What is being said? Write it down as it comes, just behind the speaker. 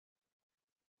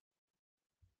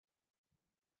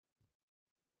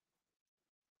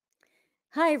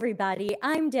Hi, everybody.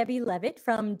 I'm Debbie Levitt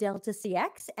from Delta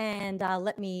CX, and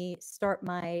let me start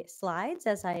my slides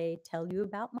as I tell you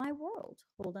about my world.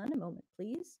 Hold on a moment,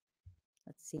 please.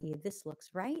 Let's see if this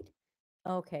looks right.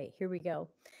 Okay, here we go.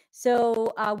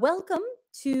 So, welcome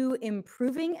to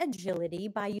Improving Agility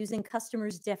by using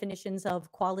customers' definitions of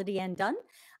quality and done.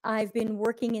 I've been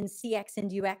working in CX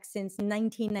and UX since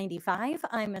 1995.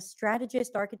 I'm a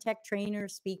strategist, architect, trainer,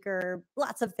 speaker,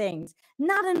 lots of things,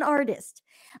 not an artist.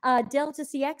 Delta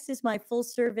CX is my full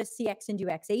service CX and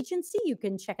UX agency. You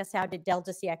can check us out at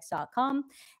deltacx.com.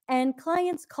 And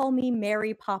clients call me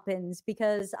Mary Poppins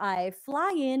because I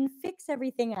fly in, fix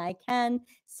everything I can,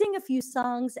 sing a few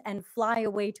songs, and fly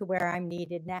away to where I'm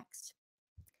needed next.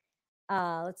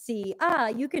 Let's see.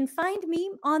 You can find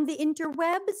me on the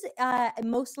interwebs,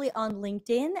 mostly on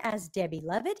LinkedIn as Debbie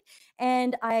Levitt,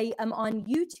 and I am on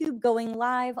YouTube going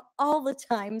live all the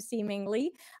time,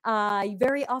 seemingly.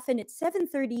 Very often at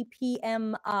 7:30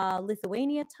 p.m.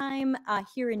 Lithuania time.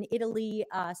 Here in Italy,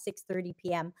 6:30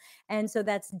 p.m. And so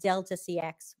that's Delta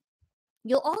CX.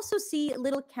 You'll also see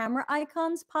little camera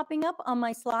icons popping up on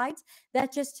my slides.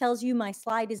 That just tells you my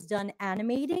slide is done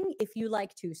animating. If you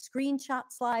like to screenshot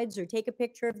slides or take a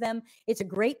picture of them, it's a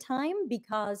great time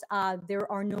because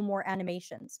there are no more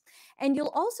animations. And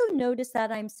you'll also notice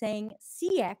that I'm saying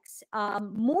CX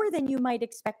more than you might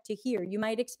expect to hear. You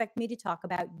might expect me to talk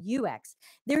about UX.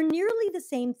 They're nearly the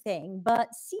same thing, but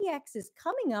CX is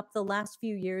coming up the last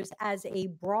few years as a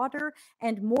broader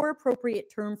and more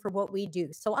appropriate term for what we do.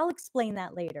 So I'll explain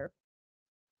that later.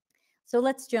 So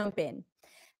let's jump in.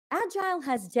 Agile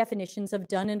has definitions of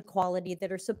done and quality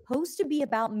that are supposed to be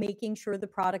about making sure the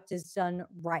product is done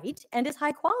right and is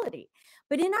high quality.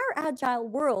 But in our Agile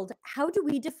world, how do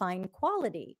we define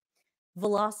quality?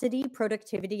 Velocity,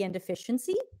 productivity, and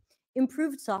efficiency,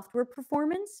 improved software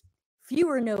performance,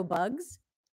 fewer no bugs,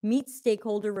 meet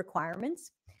stakeholder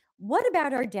requirements. What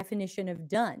about our definition of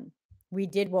done? We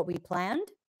did what we planned,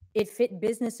 it fit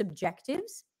business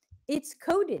objectives, it's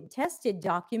coded, tested,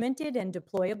 documented, and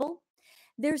deployable.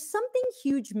 There's something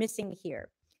huge missing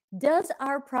here. Does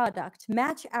our product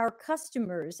match our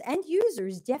customers' and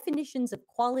users' definitions of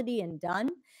quality and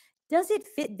done? Does it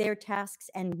fit their tasks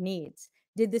and needs?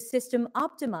 Did the system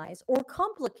optimize or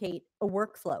complicate a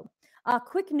workflow? A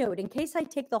quick note, in case I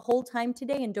take the whole time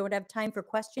today and don't have time for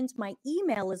questions, my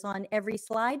email is on every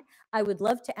slide. I would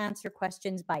love to answer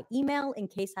questions by email in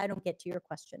case I don't get to your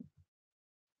question.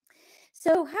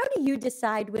 So, how do you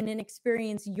decide when an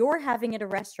experience you're having at a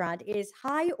restaurant is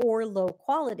high or low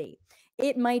quality?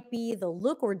 It might be the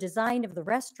look or design of the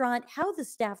restaurant, how the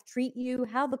staff treat you,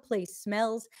 how the place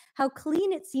smells, how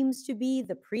clean it seems to be,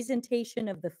 the presentation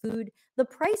of the food, the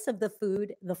price of the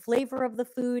food, the flavor of the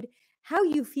food, how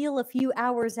you feel a few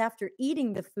hours after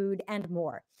eating the food, and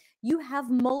more. You have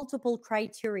multiple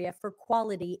criteria for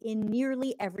quality in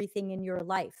nearly everything in your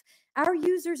life. Our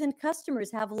users and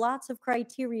customers have lots of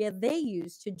criteria they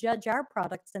use to judge our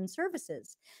products and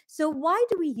services. So, why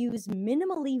do we use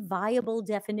minimally viable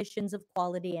definitions of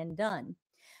quality and done?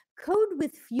 Code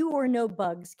with few or no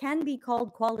bugs can be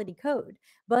called quality code,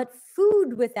 but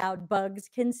food without bugs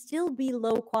can still be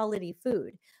low quality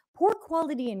food. Poor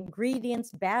quality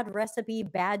ingredients, bad recipe,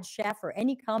 bad chef, or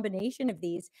any combination of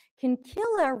these can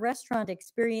kill our restaurant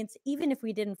experience even if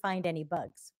we didn't find any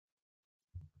bugs.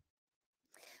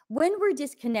 When we're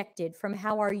disconnected from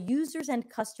how our users and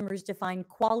customers define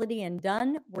quality and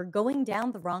done, we're going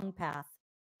down the wrong path.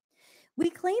 We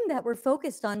claim that we're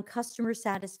focused on customer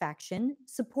satisfaction,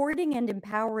 supporting and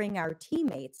empowering our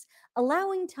teammates,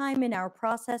 allowing time in our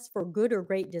process for good or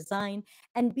great design,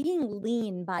 and being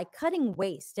lean by cutting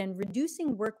waste and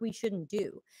reducing work we shouldn't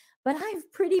do. But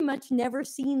I've pretty much never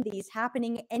seen these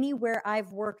happening anywhere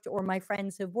I've worked or my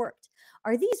friends have worked.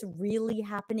 Are these really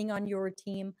happening on your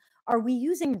team? Are we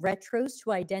using retros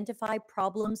to identify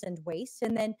problems and waste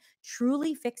and then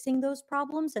truly fixing those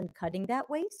problems and cutting that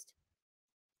waste?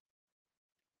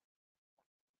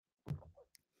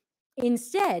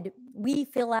 Instead, we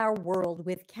fill our world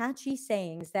with catchy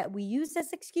sayings that we use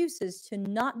as excuses to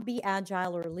not be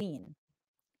agile or lean.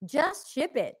 Just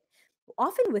ship it,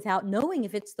 often without knowing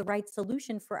if it's the right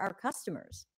solution for our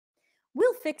customers.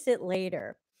 We'll fix it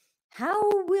later. How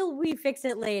will we fix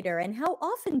it later? And how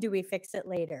often do we fix it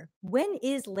later? When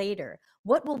is later?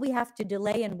 What will we have to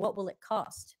delay and what will it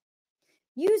cost?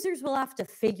 Users will have to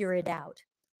figure it out,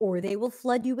 or they will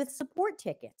flood you with support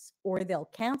tickets, or they'll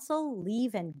cancel,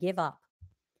 leave, and give up.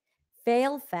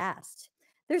 Fail fast.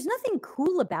 There's nothing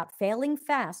cool about failing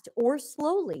fast or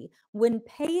slowly when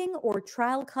paying or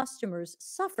trial customers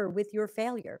suffer with your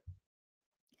failure.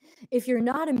 If you're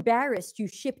not embarrassed, you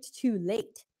shipped too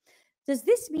late. Does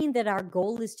this mean that our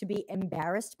goal is to be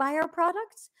embarrassed by our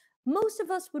products? Most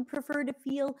of us would prefer to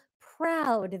feel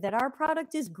proud that our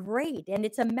product is great and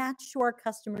it's a match to our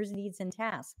customers' needs and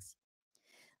tasks.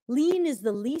 Lean is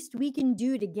the least we can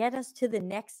do to get us to the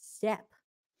next step.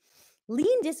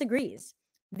 Lean disagrees.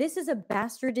 This is a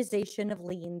bastardization of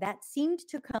lean that seemed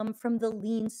to come from the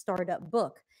Lean Startup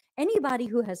book. Anybody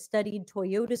who has studied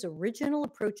Toyota's original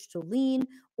approach to lean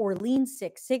or Lean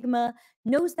Six Sigma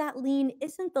knows that lean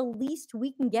isn't the least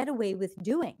we can get away with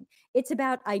doing. It's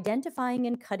about identifying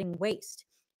and cutting waste.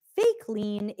 Fake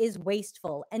lean is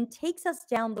wasteful and takes us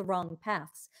down the wrong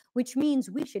paths, which means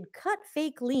we should cut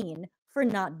fake lean for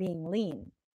not being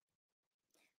lean.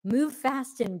 Move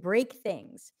fast and break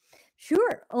things.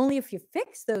 Sure, only if you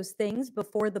fix those things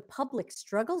before the public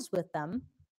struggles with them.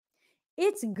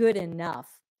 It's good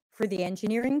enough for the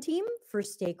engineering team, for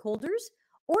stakeholders,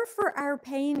 or for our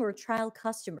paying or trial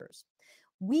customers.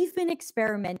 We've been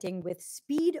experimenting with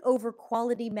speed over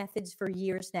quality methods for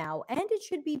years now, and it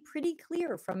should be pretty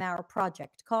clear from our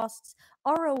project costs,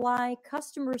 ROI,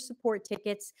 customer support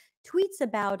tickets, tweets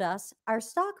about us, our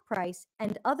stock price,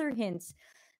 and other hints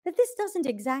that this doesn't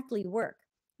exactly work.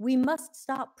 We must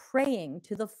stop praying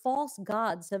to the false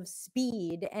gods of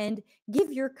speed and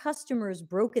give your customers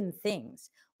broken things.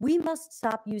 We must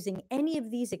stop using any of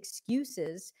these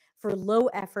excuses for low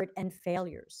effort and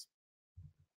failures.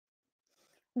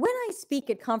 When I speak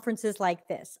at conferences like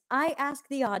this, I ask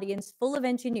the audience full of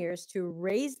engineers to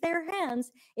raise their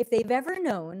hands if they've ever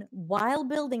known while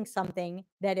building something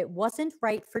that it wasn't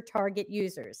right for target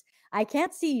users. I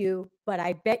can't see you, but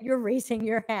I bet you're raising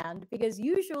your hand because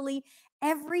usually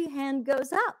every hand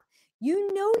goes up.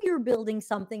 You know you're building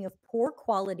something of poor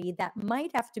quality that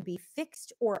might have to be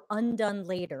fixed or undone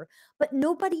later, but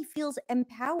nobody feels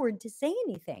empowered to say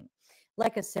anything.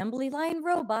 Like assembly line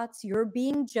robots, you're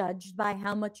being judged by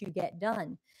how much you get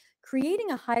done.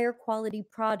 Creating a higher quality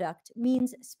product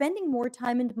means spending more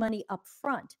time and money up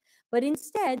front, but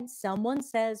instead, someone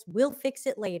says, we'll fix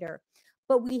it later.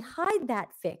 But we hide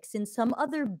that fix in some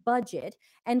other budget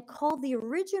and call the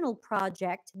original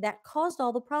project that caused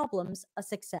all the problems a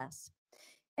success.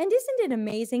 And isn't it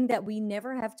amazing that we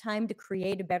never have time to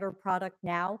create a better product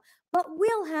now, but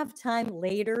we'll have time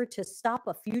later to stop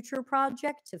a future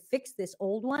project to fix this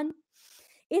old one?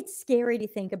 It's scary to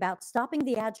think about stopping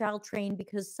the agile train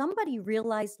because somebody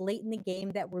realized late in the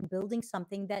game that we're building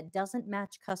something that doesn't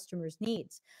match customers'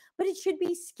 needs. But it should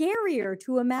be scarier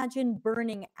to imagine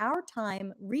burning our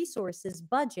time, resources,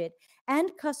 budget, and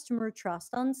customer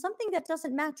trust on something that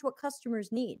doesn't match what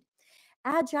customers need.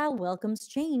 Agile welcomes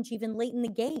change even late in the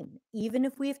game, even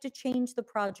if we have to change the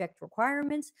project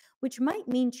requirements, which might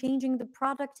mean changing the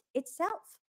product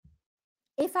itself.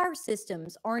 If our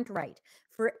systems aren't right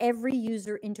for every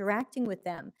user interacting with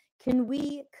them, can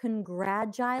we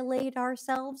congratulate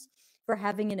ourselves for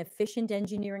having an efficient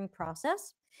engineering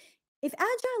process? If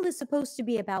Agile is supposed to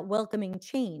be about welcoming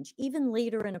change, even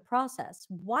later in a process,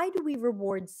 why do we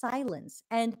reward silence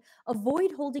and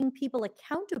avoid holding people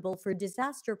accountable for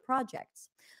disaster projects?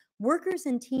 Workers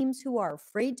and teams who are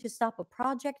afraid to stop a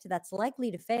project that's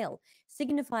likely to fail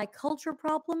signify culture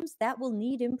problems that will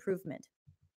need improvement.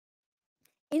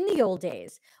 In the old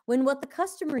days, when what the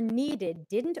customer needed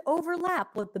didn't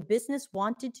overlap what the business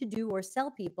wanted to do or sell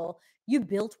people, you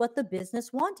built what the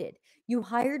business wanted. You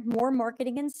hired more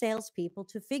marketing and salespeople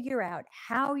to figure out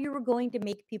how you were going to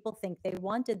make people think they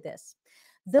wanted this.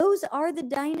 Those are the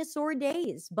dinosaur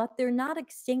days, but they're not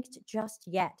extinct just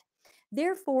yet.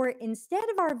 Therefore, instead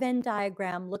of our Venn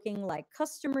diagram looking like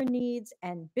customer needs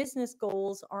and business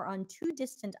goals are on two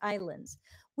distant islands,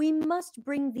 we must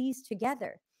bring these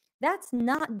together. That's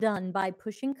not done by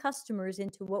pushing customers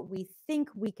into what we think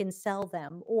we can sell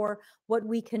them or what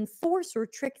we can force or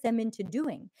trick them into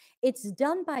doing. It's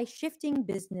done by shifting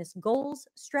business goals,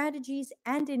 strategies,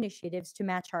 and initiatives to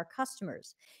match our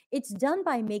customers. It's done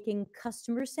by making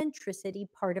customer centricity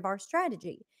part of our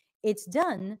strategy. It's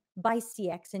done by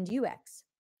CX and UX.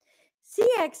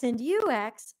 CX and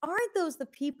UX, aren't those the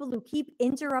people who keep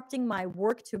interrupting my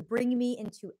work to bring me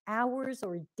into hours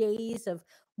or days of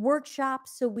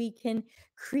workshops so we can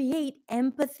create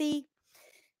empathy?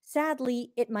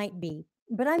 Sadly, it might be,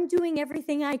 but I'm doing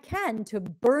everything I can to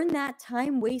burn that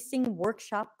time wasting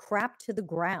workshop crap to the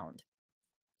ground.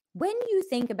 When you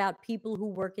think about people who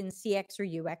work in CX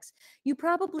or UX, you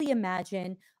probably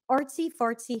imagine artsy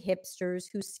fartsy hipsters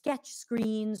who sketch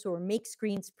screens or make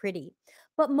screens pretty.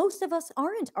 But most of us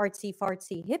aren't artsy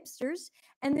fartsy hipsters,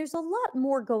 and there's a lot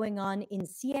more going on in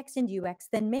CX and UX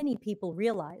than many people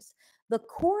realize. The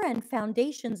core and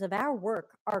foundations of our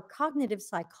work are cognitive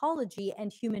psychology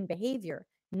and human behavior,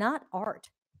 not art.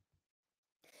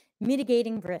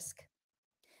 Mitigating risk.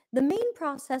 The main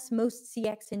process most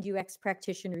CX and UX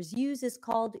practitioners use is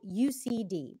called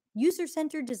UCD,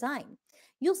 user-centered design.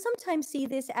 You'll sometimes see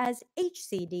this as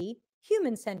HCD,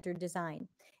 human-centered design.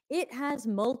 It has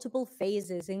multiple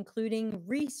phases, including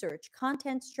research,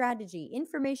 content strategy,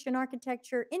 information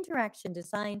architecture, interaction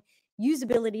design,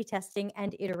 usability testing,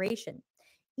 and iteration.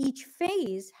 Each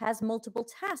phase has multiple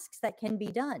tasks that can be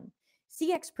done.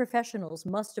 CX professionals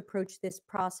must approach this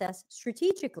process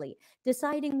strategically,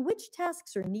 deciding which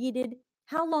tasks are needed,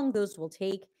 how long those will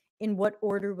take, in what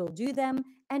order we'll do them,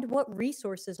 and what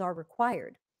resources are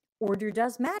required. Order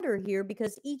does matter here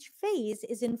because each phase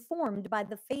is informed by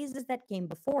the phases that came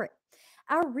before it.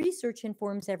 Our research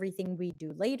informs everything we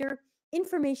do later.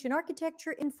 Information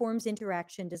architecture informs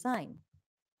interaction design.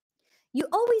 You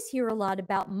always hear a lot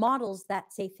about models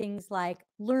that say things like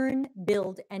learn,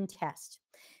 build, and test.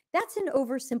 That's an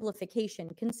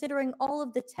oversimplification considering all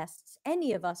of the tests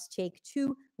any of us take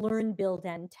to learn, build,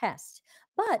 and test.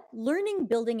 But learning,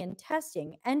 building, and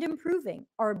testing and improving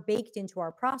are baked into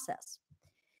our process.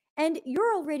 And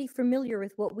you're already familiar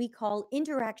with what we call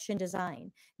interaction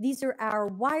design. These are our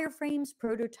wireframes,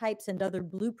 prototypes, and other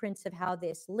blueprints of how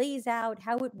this lays out,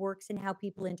 how it works, and how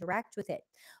people interact with it.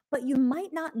 But you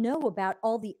might not know about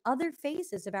all the other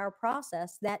phases of our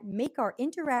process that make our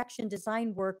interaction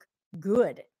design work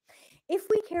good. If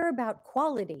we care about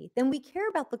quality, then we care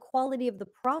about the quality of the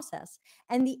process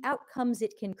and the outcomes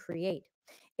it can create.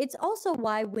 It's also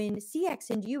why when CX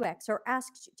and UX are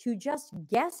asked to just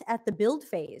guess at the build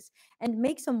phase and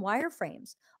make some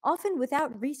wireframes, often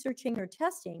without researching or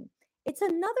testing, it's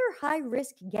another high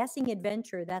risk guessing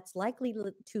adventure that's likely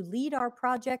to lead our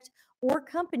project or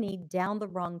company down the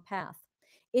wrong path.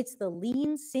 It's the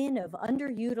lean sin of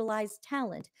underutilized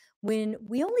talent when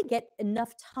we only get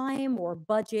enough time or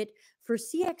budget for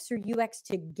CX or UX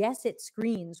to guess at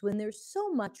screens when there's so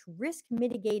much risk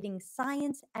mitigating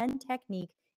science and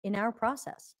technique in our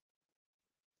process.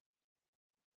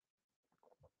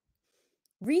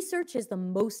 Research is the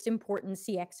most important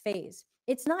CX phase.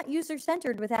 It's not user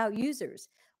centered without users.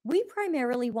 We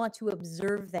primarily want to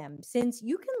observe them since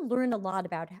you can learn a lot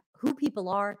about who people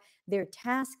are, their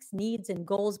tasks, needs, and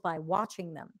goals by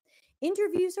watching them.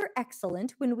 Interviews are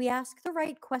excellent when we ask the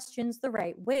right questions the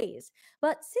right ways.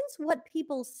 But since what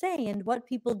people say and what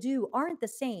people do aren't the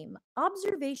same,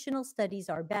 observational studies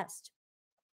are best.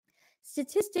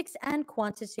 Statistics and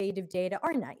quantitative data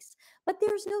are nice, but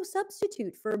there's no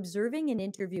substitute for observing and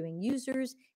interviewing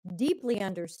users, deeply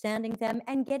understanding them,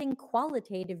 and getting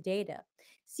qualitative data.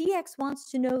 CX wants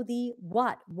to know the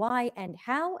what, why, and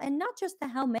how, and not just the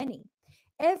how many.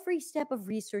 Every step of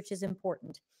research is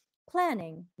important.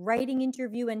 Planning, writing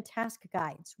interview and task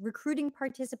guides, recruiting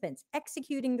participants,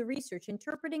 executing the research,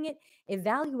 interpreting it,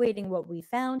 evaluating what we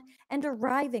found, and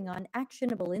arriving on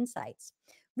actionable insights.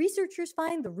 Researchers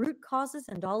find the root causes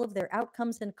and all of their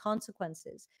outcomes and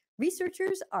consequences.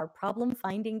 Researchers are problem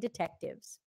finding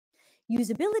detectives.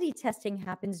 Usability testing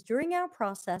happens during our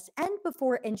process and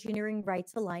before engineering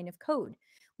writes a line of code.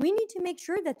 We need to make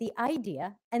sure that the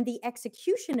idea and the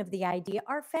execution of the idea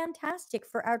are fantastic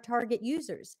for our target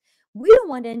users. We don't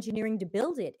want engineering to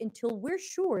build it until we're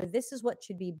sure this is what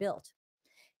should be built.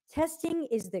 Testing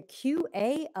is the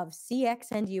QA of CX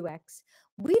and UX.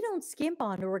 We don't skimp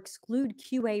on or exclude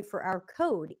QA for our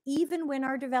code, even when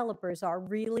our developers are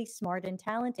really smart and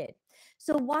talented.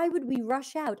 So, why would we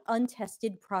rush out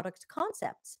untested product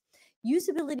concepts?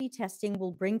 Usability testing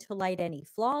will bring to light any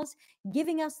flaws,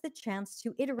 giving us the chance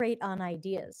to iterate on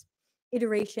ideas.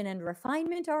 Iteration and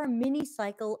refinement are a mini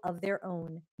cycle of their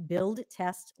own. Build,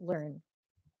 test, learn.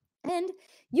 And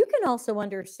you can also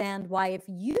understand why, if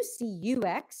you see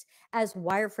UX as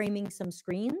wireframing some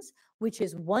screens, which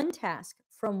is one task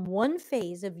from one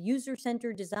phase of user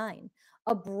centered design,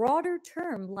 a broader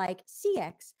term like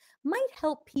CX might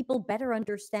help people better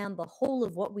understand the whole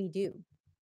of what we do.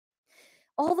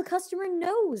 All the customer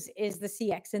knows is the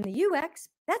CX and the UX.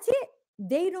 That's it.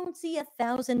 They don't see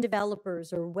 1,000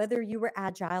 developers or whether you were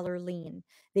agile or lean.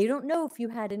 They don't know if you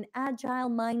had an agile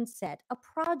mindset, a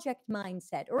project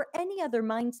mindset, or any other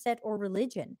mindset or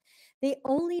religion. They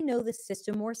only know the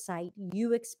system or site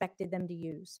you expected them to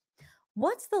use.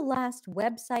 What's the last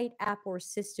website, app, or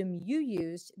system you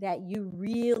used that you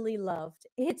really loved?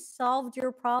 It solved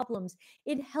your problems.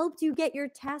 It helped you get your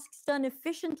tasks done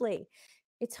efficiently.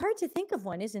 It's hard to think of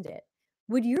one, isn't it?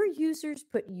 Would your users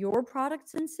put your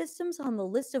products and systems on the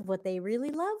list of what they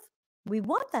really love? We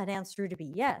want that answer to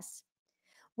be yes.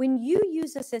 When you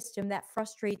use a system that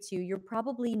frustrates you, you're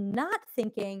probably not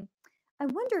thinking, I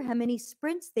wonder how many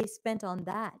sprints they spent on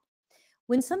that.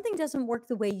 When something doesn't work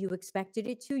the way you expected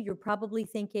it to, you're probably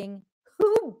thinking,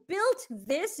 who built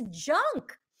this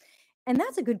junk? And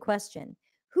that's a good question.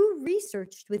 Who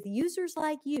researched with users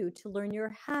like you to learn your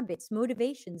habits,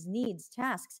 motivations, needs,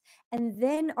 tasks, and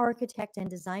then architect and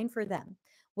design for them?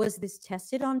 Was this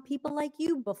tested on people like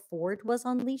you before it was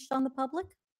unleashed on the public?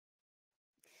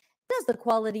 Does the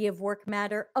quality of work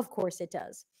matter? Of course it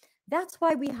does. That's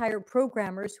why we hire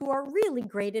programmers who are really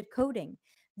great at coding.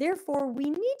 Therefore, we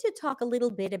need to talk a little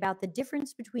bit about the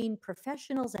difference between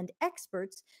professionals and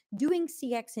experts doing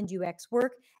CX and UX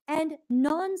work and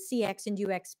non CX and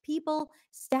UX people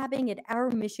stabbing at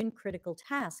our mission critical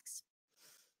tasks.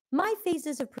 My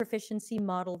phases of proficiency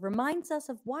model reminds us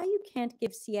of why you can't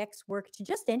give CX work to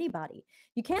just anybody.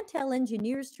 You can't tell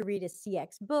engineers to read a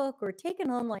CX book or take an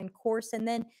online course and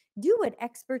then do what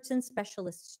experts and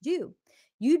specialists do.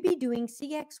 You'd be doing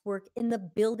CX work in the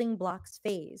building blocks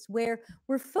phase, where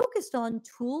we're focused on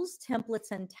tools,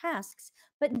 templates, and tasks,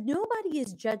 but nobody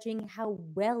is judging how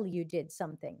well you did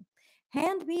something.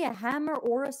 Hand me a hammer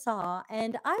or a saw,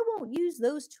 and I won't use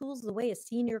those tools the way a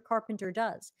senior carpenter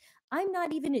does. I'm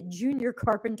not even at junior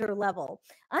carpenter level.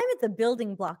 I'm at the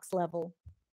building blocks level.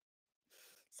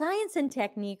 Science and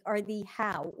technique are the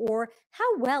how or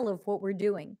how well of what we're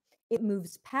doing. It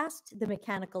moves past the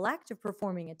mechanical act of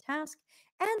performing a task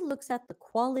and looks at the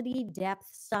quality, depth,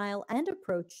 style, and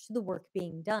approach to the work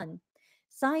being done.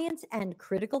 Science and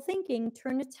critical thinking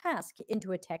turn a task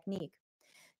into a technique.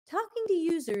 Talking to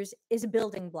users is a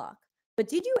building block. But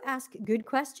did you ask good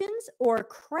questions or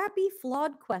crappy,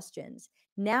 flawed questions?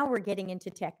 Now we're getting into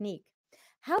technique.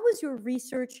 How was your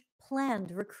research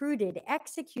planned, recruited,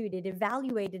 executed,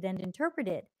 evaluated, and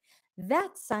interpreted?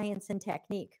 That's science and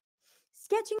technique.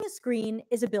 Sketching a screen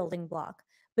is a building block,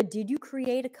 but did you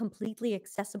create a completely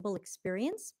accessible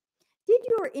experience? Did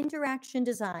your interaction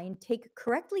design take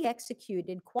correctly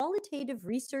executed qualitative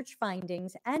research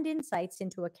findings and insights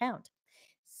into account?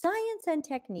 Science and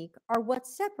technique are what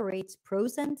separates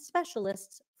pros and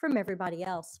specialists from everybody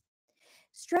else.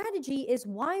 Strategy is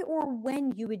why or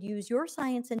when you would use your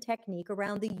science and technique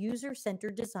around the user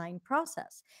centered design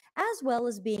process, as well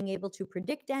as being able to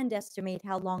predict and estimate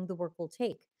how long the work will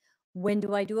take. When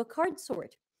do I do a card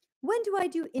sort? When do I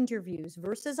do interviews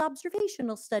versus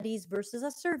observational studies versus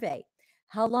a survey?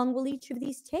 How long will each of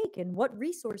these take and what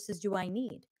resources do I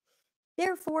need?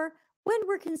 Therefore, when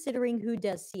we're considering who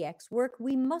does CX work,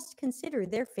 we must consider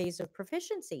their phase of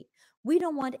proficiency. We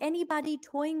don't want anybody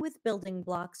toying with building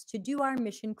blocks to do our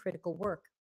mission critical work.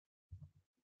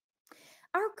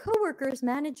 Our coworkers,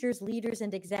 managers, leaders,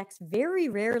 and execs very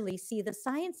rarely see the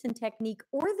science and technique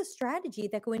or the strategy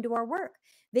that go into our work.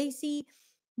 They see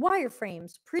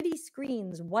wireframes, pretty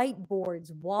screens,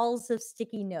 whiteboards, walls of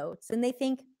sticky notes, and they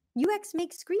think UX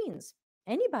makes screens.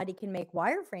 Anybody can make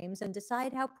wireframes and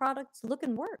decide how products look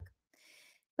and work.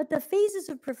 But the phases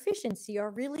of proficiency are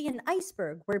really an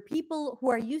iceberg where people who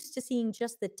are used to seeing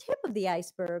just the tip of the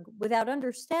iceberg without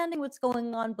understanding what's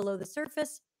going on below the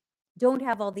surface don't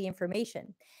have all the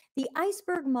information. The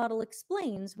iceberg model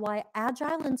explains why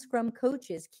Agile and Scrum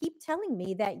coaches keep telling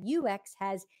me that UX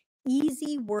has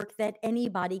easy work that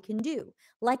anybody can do,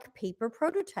 like paper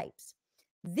prototypes.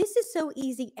 This is so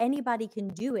easy, anybody can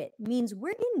do it means we're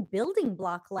in building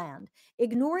block land,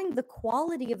 ignoring the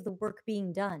quality of the work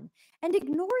being done and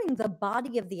ignoring the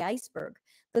body of the iceberg,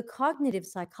 the cognitive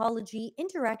psychology,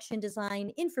 interaction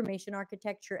design, information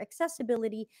architecture,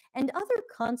 accessibility, and other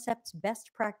concepts, best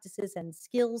practices, and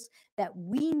skills that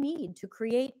we need to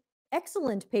create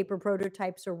excellent paper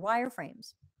prototypes or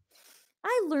wireframes.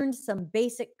 I learned some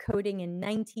basic coding in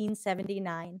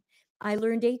 1979. I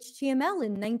learned HTML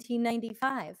in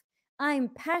 1995. I'm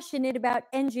passionate about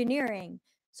engineering,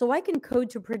 so I can code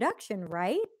to production,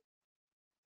 right?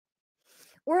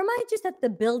 Or am I just at the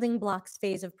building blocks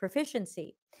phase of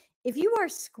proficiency? If you are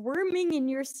squirming in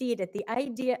your seat at the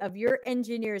idea of your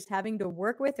engineers having to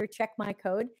work with or check my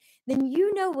code, then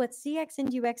you know what CX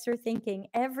and UX are thinking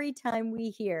every time we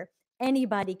hear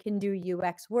anybody can do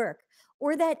UX work,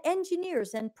 or that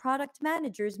engineers and product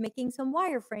managers making some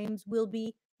wireframes will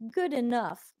be good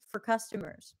enough for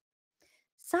customers.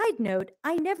 Side note,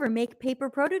 I never make paper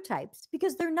prototypes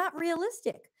because they're not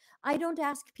realistic. I don't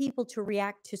ask people to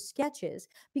react to sketches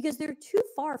because they're too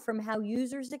far from how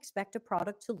users expect a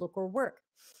product to look or work.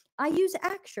 I use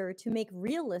Axure to make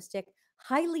realistic,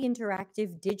 highly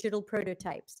interactive digital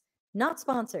prototypes. Not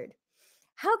sponsored.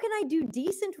 How can I do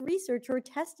decent research or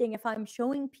testing if I'm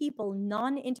showing people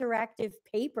non interactive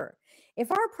paper?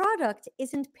 If our product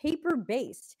isn't paper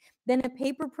based, then a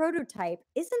paper prototype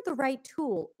isn't the right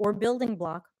tool or building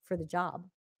block for the job.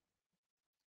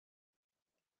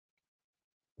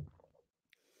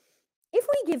 If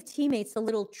we give teammates a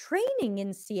little training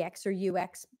in CX or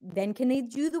UX, then can they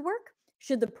do the work?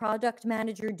 Should the product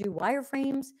manager do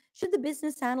wireframes? Should the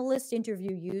business analyst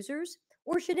interview users?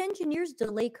 Or should engineers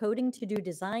delay coding to do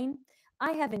design?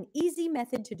 I have an easy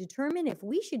method to determine if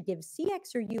we should give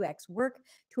CX or UX work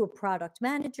to a product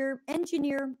manager,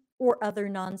 engineer, or other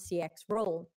non-CX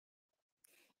role.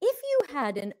 If you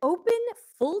had an open,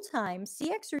 full-time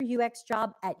CX or UX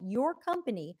job at your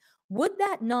company, would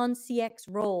that non-CX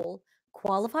role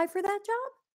qualify for that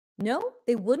job? No,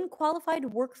 they wouldn't qualify to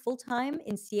work full-time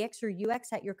in CX or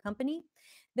UX at your company?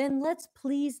 Then let's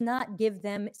please not give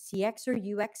them CX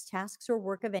or UX tasks or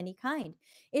work of any kind.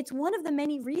 It's one of the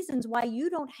many reasons why you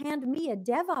don't hand me a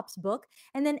DevOps book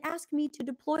and then ask me to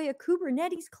deploy a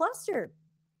Kubernetes cluster.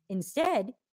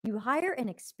 Instead, you hire an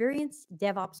experienced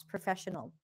DevOps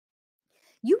professional.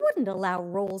 You wouldn't allow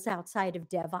roles outside of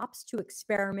DevOps to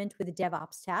experiment with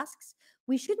DevOps tasks.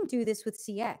 We shouldn't do this with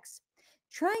CX.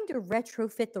 Trying to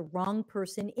retrofit the wrong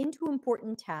person into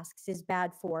important tasks is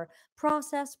bad for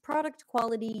process, product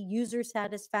quality, user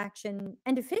satisfaction,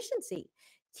 and efficiency.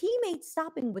 Teammates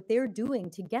stopping what they're doing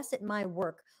to guess at my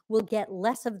work will get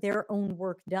less of their own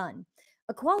work done.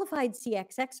 A qualified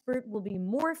CX expert will be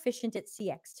more efficient at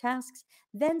CX tasks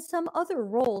than some other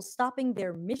roles stopping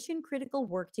their mission critical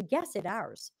work to guess at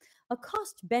ours. A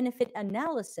cost benefit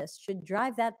analysis should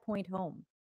drive that point home.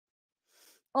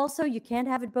 Also, you can't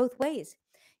have it both ways.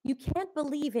 You can't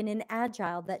believe in an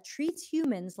agile that treats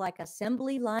humans like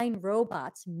assembly line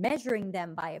robots, measuring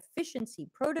them by efficiency,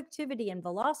 productivity, and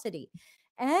velocity,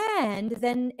 and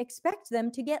then expect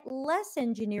them to get less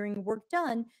engineering work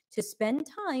done to spend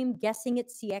time guessing at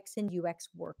CX and UX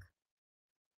work.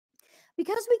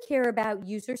 Because we care about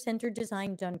user-centered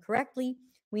design done correctly,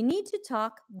 we need to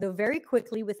talk, though very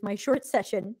quickly with my short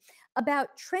session, about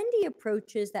trendy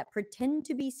approaches that pretend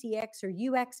to be CX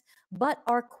or UX, but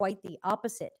are quite the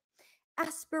opposite.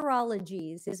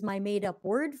 Aspirologies is my made-up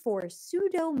word for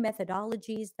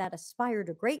pseudo-methodologies that aspire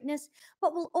to greatness,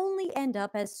 but will only end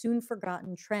up as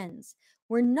soon-forgotten trends.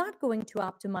 We're not going to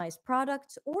optimize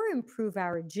products or improve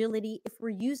our agility if we're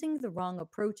using the wrong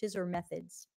approaches or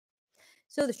methods.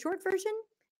 So the short version,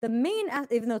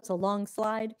 even though it's a long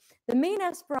slide, the main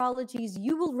aspirologies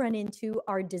you will run into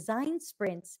are design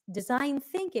sprints, design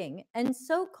thinking, and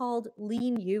so-called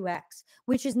lean UX,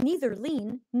 which is neither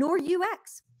lean nor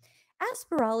UX.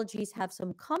 Aspirologies have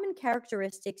some common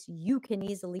characteristics you can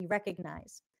easily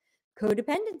recognize.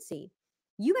 Codependency.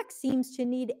 UX seems to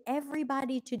need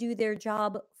everybody to do their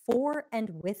job for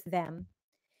and with them.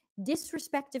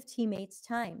 Disrespect of teammates'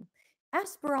 time.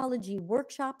 Aspirology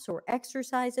workshops or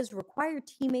exercises require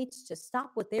teammates to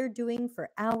stop what they're doing for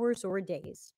hours or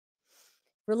days.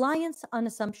 Reliance on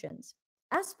assumptions.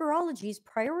 Aspirologies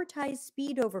prioritize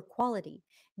speed over quality.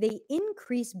 They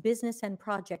increase business and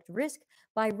project risk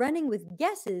by running with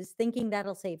guesses thinking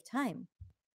that'll save time.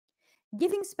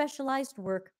 Giving specialized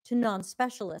work to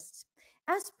non-specialists.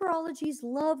 Aspirologies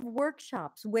love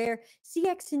workshops where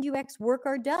CX and UX work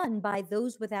are done by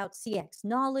those without CX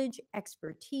knowledge,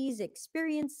 expertise,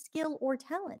 experience, skill, or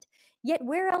talent. Yet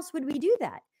where else would we do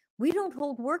that? We don't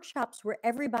hold workshops where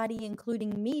everybody,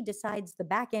 including me, decides the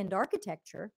back-end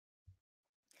architecture.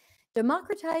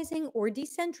 Democratizing or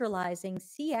decentralizing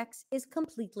CX is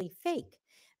completely fake.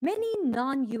 Many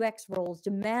non-UX roles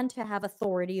demand to have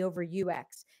authority over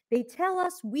UX. They tell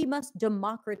us we must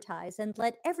democratize and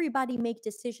let everybody make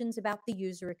decisions about the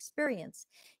user experience.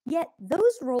 Yet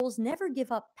those roles never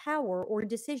give up power or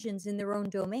decisions in their own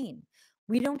domain.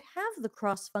 We don't have the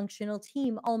cross-functional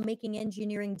team all making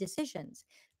engineering decisions.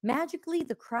 Magically,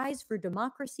 the cries for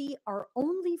democracy are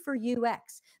only for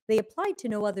UX. They apply to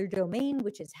no other domain,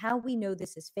 which is how we know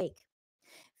this is fake.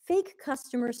 Fake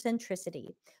customer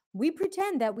centricity. We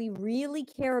pretend that we really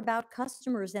care about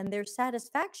customers and their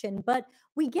satisfaction, but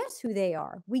we guess who they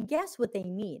are. We guess what they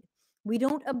need. We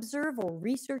don't observe or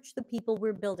research the people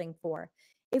we're building for.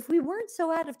 If we weren't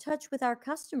so out of touch with our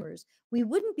customers, we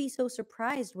wouldn't be so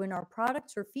surprised when our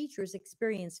products or features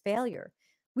experience failure.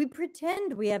 We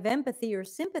pretend we have empathy or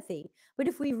sympathy, but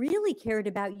if we really cared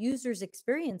about users'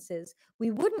 experiences,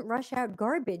 we wouldn't rush out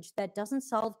garbage that doesn't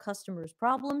solve customers'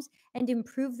 problems and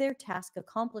improve their task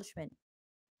accomplishment.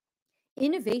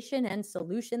 Innovation and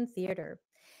solution theater.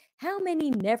 How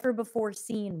many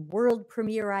never-before-seen world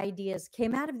premiere ideas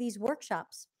came out of these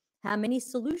workshops? How many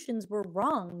solutions were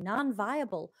wrong,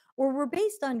 non-viable, or were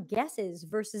based on guesses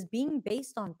versus being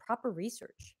based on proper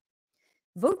research?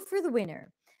 Vote for the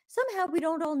winner. Somehow we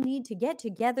don't all need to get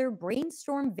together,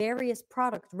 brainstorm various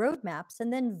product roadmaps,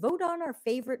 and then vote on our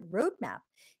favorite roadmap.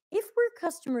 If we're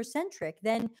customer-centric,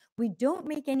 then we don't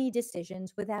make any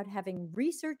decisions without having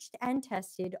researched and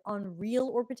tested on real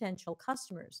or potential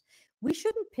customers. We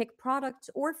shouldn't pick products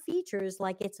or features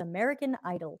like it's American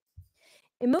Idol.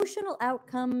 Emotional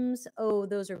outcomes, oh,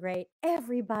 those are great.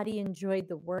 Everybody enjoyed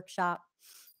the workshop.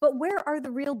 But where are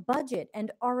the real budget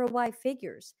and ROI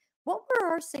figures? What were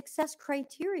our success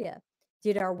criteria?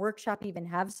 Did our workshop even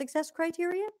have success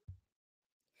criteria?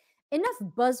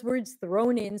 Enough buzzwords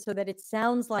thrown in so that it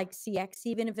sounds like CX,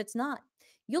 even if it's not.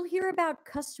 You'll hear about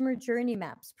customer journey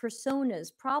maps,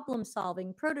 personas, problem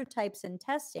solving, prototypes, and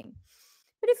testing.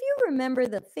 But if you remember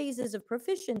the phases of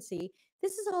proficiency,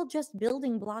 this is all just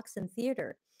building blocks in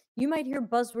theater. You might hear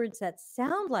buzzwords that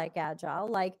sound like agile,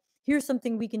 like here's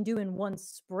something we can do in one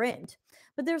sprint.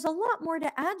 But there's a lot more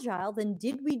to agile than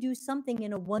did we do something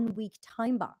in a 1 week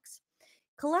time box.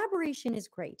 Collaboration is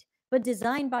great, but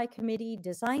design by committee,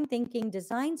 design thinking,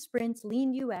 design sprints,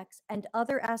 lean UX, and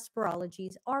other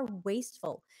aspirologies are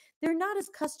wasteful. They're not as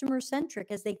customer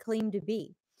centric as they claim to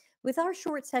be. With our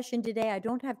short session today, I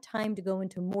don't have time to go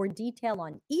into more detail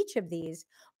on each of these,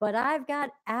 but I've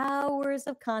got hours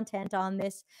of content on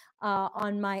this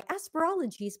on my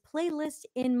aspirologies playlist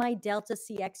in my Delta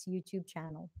CX YouTube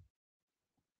channel.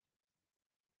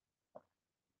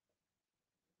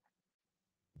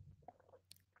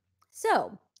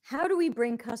 So, how do we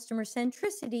bring customer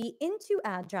centricity into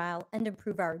Agile and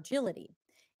improve our agility?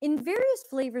 In various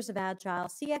flavors of Agile,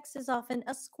 CX is often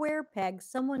a square peg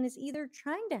someone is either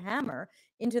trying to hammer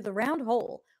into the round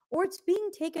hole or it's being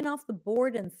taken off the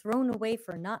board and thrown away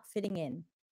for not fitting in.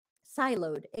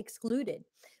 Siloed, excluded.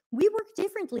 We work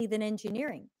differently than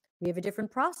engineering. We have a different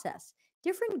process,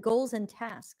 different goals and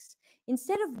tasks.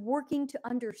 Instead of working to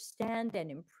understand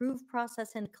and improve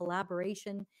process and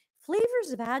collaboration,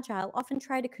 flavors of Agile often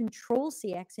try to control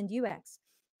CX and UX.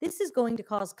 This is going to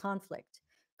cause conflict,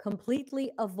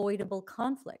 completely avoidable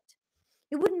conflict.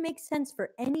 It wouldn't make sense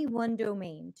for any one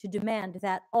domain to demand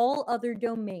that all other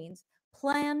domains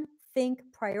plan, think,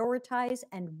 prioritize,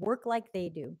 and work like they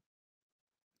do.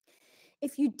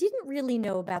 If you didn't really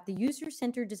know about the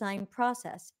user-centered design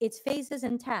process, its phases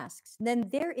and tasks, then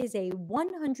there is a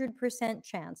 100%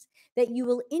 chance that you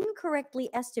will incorrectly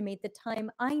estimate the time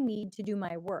I need to do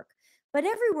my work. But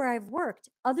everywhere I've worked,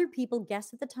 other people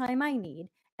guess at the time I need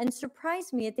and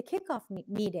surprise me at the kickoff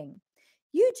meeting.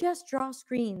 You just draw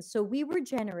screens, so we were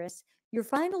generous. Your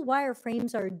final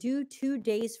wireframes are due 2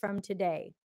 days from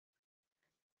today.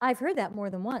 I've heard that more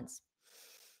than once.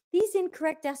 These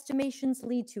incorrect estimations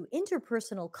lead to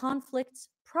interpersonal conflicts,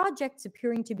 projects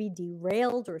appearing to be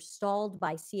derailed or stalled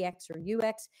by CX or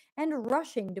UX, and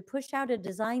rushing to push out a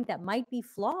design that might be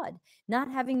flawed,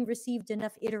 not having received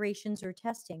enough iterations or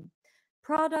testing.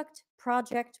 Product,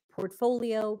 project,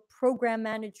 portfolio, program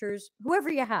managers, whoever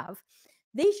you have,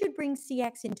 they should bring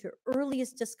CX into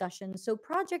earliest discussions so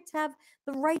projects have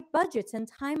the right budgets and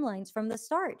timelines from the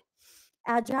start.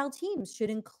 Agile teams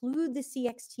should include the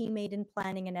CX teammate in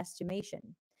planning and estimation.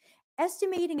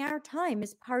 Estimating our time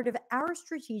is part of our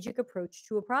strategic approach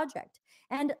to a project.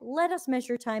 And let us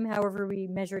measure time however we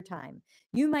measure time.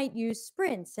 You might use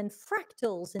sprints and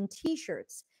fractals and t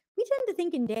shirts. We tend to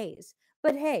think in days.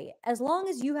 But hey, as long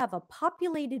as you have a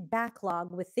populated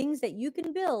backlog with things that you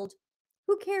can build,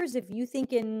 who cares if you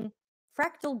think in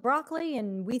fractal broccoli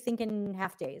and we think in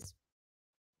half days?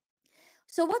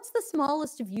 So, what's the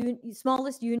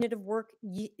smallest unit of work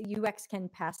UX can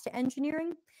pass to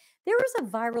engineering? There was a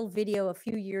viral video a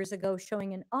few years ago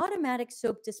showing an automatic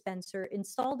soap dispenser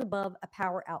installed above a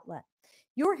power outlet.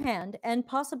 Your hand and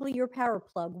possibly your power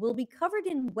plug will be covered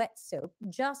in wet soap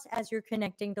just as you're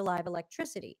connecting to live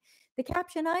electricity. The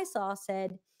caption I saw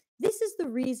said, "This is the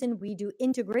reason we do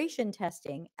integration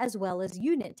testing as well as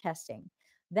unit testing."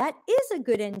 That is a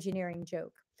good engineering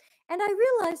joke. And I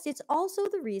realized it's also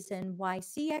the reason why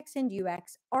CX and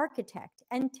UX architect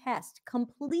and test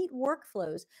complete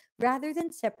workflows rather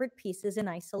than separate pieces in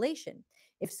isolation.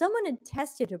 If someone had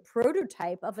tested a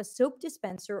prototype of a soap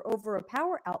dispenser over a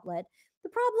power outlet, the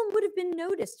problem would have been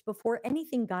noticed before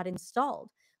anything got installed.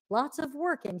 Lots of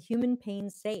work and human pain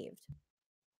saved.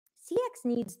 CX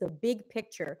needs the big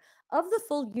picture of the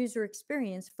full user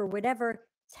experience for whatever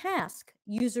task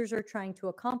users are trying to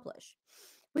accomplish.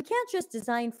 We can't just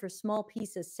design for small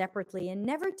pieces separately and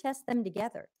never test them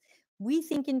together. We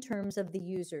think in terms of the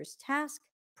user's task,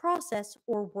 process,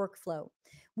 or workflow.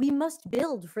 We must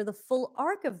build for the full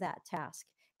arc of that task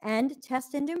and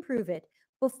test and improve it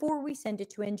before we send it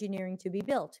to engineering to be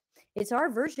built. It's our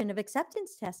version of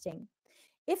acceptance testing.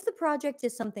 If the project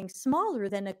is something smaller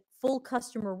than a full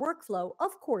customer workflow,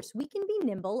 of course, we can be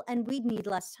nimble and we'd need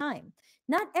less time.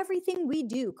 Not everything we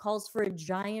do calls for a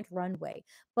giant runway,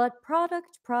 but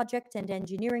product, project, and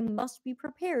engineering must be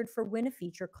prepared for when a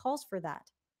feature calls for that.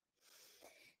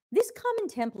 This common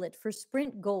template for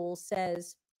sprint goals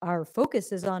says, our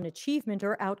focus is on achievement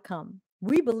or outcome.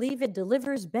 We believe it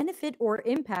delivers benefit or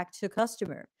impact to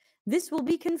customer. This will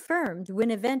be confirmed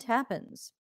when event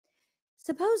happens.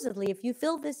 Supposedly, if you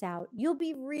fill this out, you'll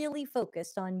be really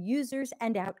focused on users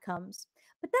and outcomes.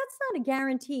 But that's not a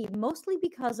guarantee, mostly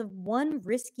because of one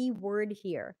risky word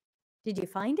here. Did you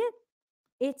find it?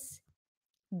 It's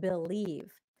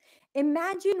believe.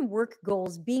 Imagine work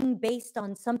goals being based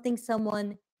on something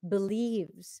someone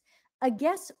believes, a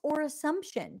guess or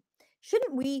assumption.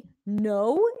 Shouldn't we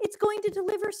know it's going to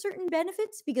deliver certain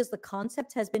benefits because the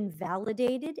concept has been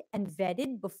validated and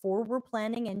vetted before we're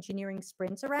planning engineering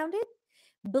sprints around it?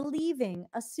 Believing,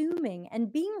 assuming,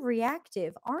 and being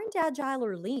reactive aren't agile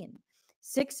or lean.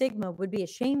 Six Sigma would be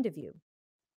ashamed of you.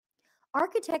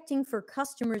 Architecting for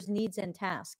customers' needs and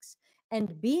tasks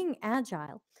and being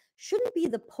agile shouldn't be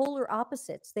the polar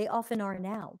opposites they often are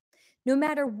now. No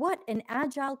matter what an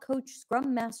agile coach,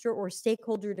 scrum master, or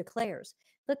stakeholder declares,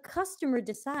 the customer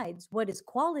decides what is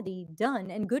quality, done,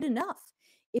 and good enough.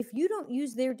 If you don't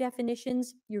use their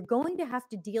definitions, you're going to have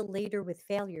to deal later with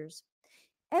failures.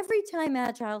 Every time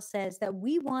Agile says that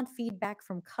we want feedback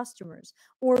from customers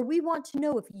or we want to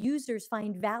know if users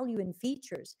find value in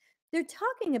features, they're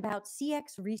talking about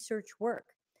CX research work.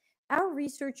 Our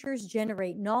researchers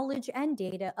generate knowledge and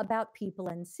data about people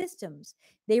and systems.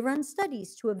 They run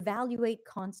studies to evaluate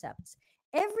concepts.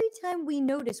 Every time we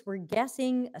notice we're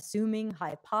guessing, assuming,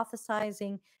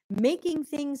 hypothesizing, making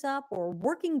things up, or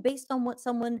working based on what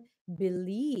someone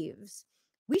believes,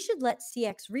 we should let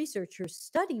CX researchers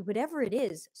study whatever it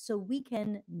is so we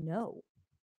can know.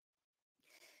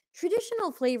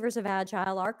 Traditional flavors of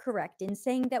Agile are correct in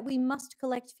saying that we must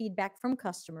collect feedback from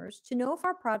customers to know if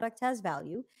our product has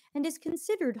value and is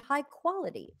considered high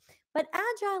quality. But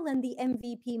Agile and the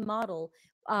MVP model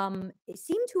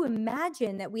seem to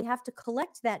imagine that we have to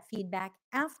collect that feedback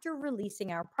after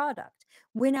releasing our product,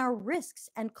 when our risks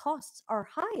and costs are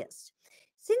highest.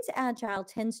 Since Agile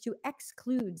tends to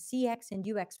exclude CX and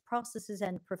UX processes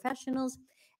and professionals,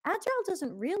 Agile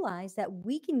doesn't realize that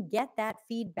we can get that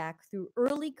feedback through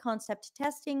early concept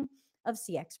testing of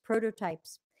CX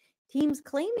prototypes. Teams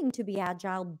claiming to be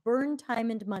Agile burn time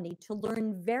and money to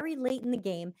learn very late in the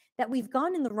game that we've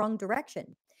gone in the wrong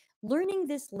direction. Learning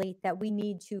this late that we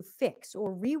need to fix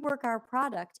or rework our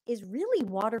product is really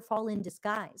waterfall in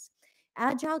disguise.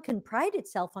 Agile can pride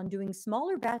itself on doing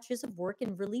smaller batches of work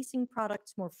and releasing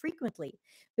products more frequently.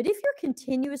 But if you're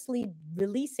continuously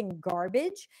releasing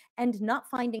garbage and not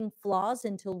finding flaws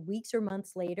until weeks or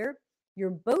months later, your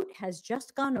boat has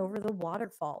just gone over the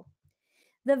waterfall.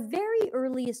 The very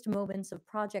earliest moments of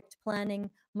project planning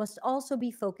must also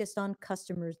be focused on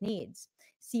customers' needs.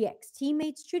 CX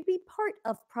teammates should be part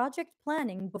of project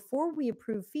planning before we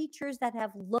approve features that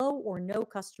have low or no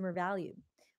customer value.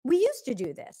 We used to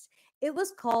do this. It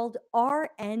was called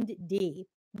R&D,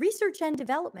 research and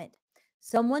development.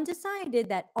 Someone decided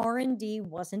that R&D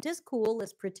wasn't as cool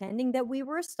as pretending that we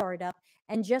were a startup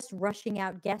and just rushing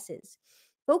out guesses.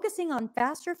 Focusing on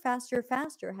faster, faster,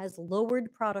 faster has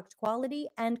lowered product quality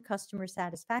and customer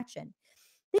satisfaction.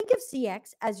 Think of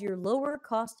CX as your lower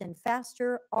cost and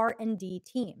faster R&D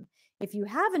team. If you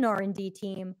have an R&D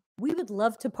team, we would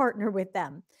love to partner with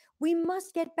them. We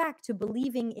must get back to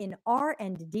believing in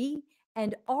R&D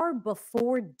and R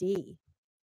before D.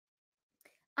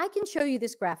 I can show you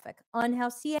this graphic on how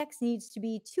CX needs to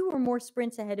be 2 or more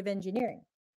sprints ahead of engineering.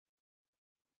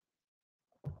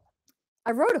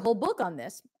 I wrote a whole book on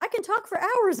this. I can talk for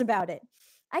hours about it.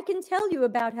 I can tell you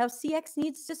about how CX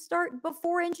needs to start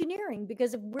before engineering,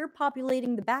 because if we're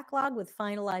populating the backlog with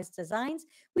finalized designs,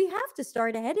 we have to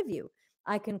start ahead of you.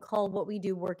 I can call what we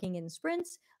do working in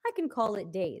sprints. I can call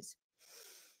it days.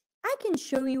 I can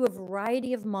show you a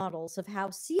variety of models of how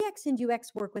CX and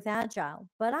UX work with Agile,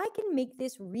 but I can make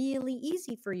this really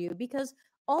easy for you because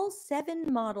all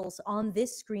 7 models on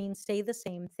this screen say the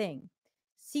same thing.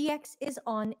 CX is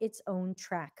on its own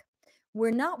track. We're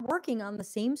not working on the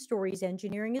same stories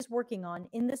engineering is working on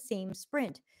in the same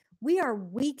sprint. We are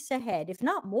weeks ahead, if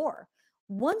not more.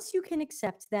 Once you can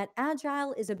accept that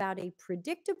Agile is about a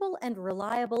predictable and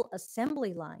reliable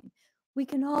assembly line, we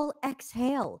can all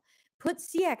exhale, put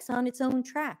CX on its own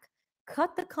track,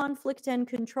 cut the conflict and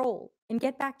control, and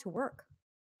get back to work.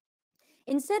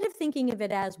 Instead of thinking of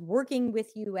it as working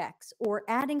with UX or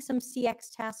adding some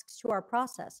CX tasks to our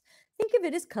process, think of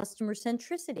it as customer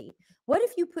centricity. What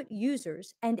if you put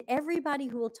users and everybody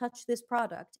who will touch this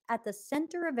product at the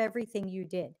center of everything you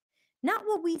did? Not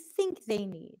what we think they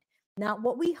need, not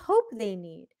what we hope they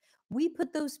need. We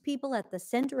put those people at the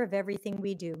center of everything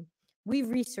we do. We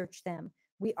research them.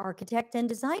 We architect and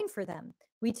design for them.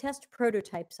 We test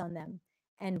prototypes on them.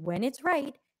 And when it's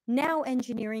right, now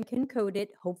engineering can code it,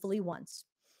 hopefully once.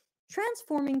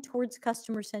 Transforming towards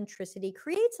customer centricity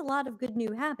creates a lot of good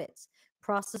new habits,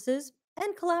 processes,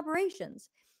 and collaborations.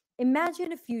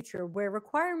 Imagine a future where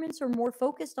requirements are more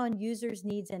focused on users'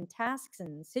 needs and tasks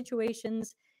and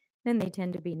situations than they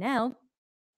tend to be now.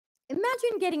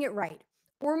 Imagine getting it right,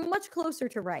 or much closer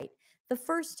to right, the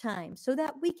first time so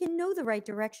that we can know the right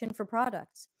direction for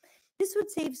products. This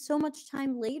would save so much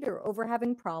time later over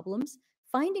having problems,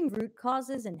 finding root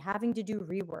causes, and having to do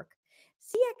rework.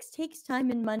 CX takes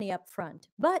time and money up front,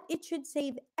 but it should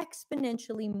save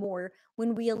exponentially more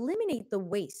when we eliminate the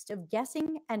waste of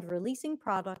guessing and releasing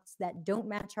products that don't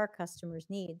match our customers'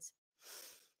 needs.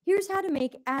 Here's how to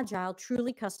make Agile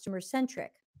truly customer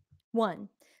centric. 1.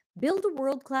 Build a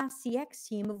world class CX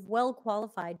team of well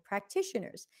qualified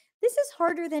practitioners. This is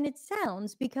harder than it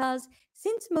sounds because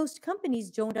since most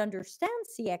companies don't understand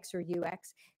CX or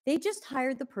UX, they just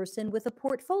hired the person with a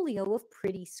portfolio of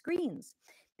pretty screens.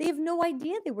 They have no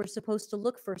idea they were supposed to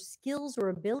look for skills or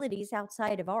abilities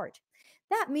outside of art.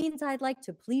 That means I'd like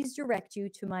to please direct you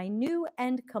to my new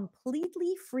and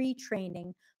completely free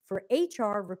training for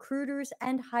HR recruiters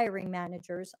and hiring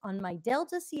managers on my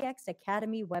Delta CX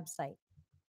Academy website.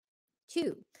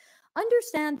 2.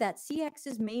 Understand that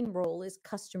CX's main role is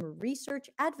customer research,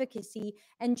 advocacy,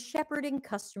 and shepherding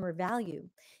customer value.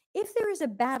 If there is a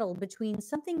battle between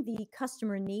something the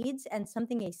customer needs and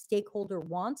something a stakeholder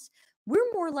wants,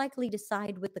 we're more likely to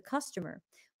side with the customer.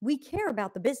 We care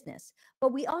about the business,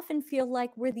 but we often feel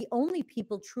like we're the only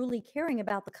people truly caring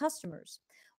about the customers.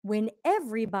 When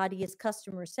everybody is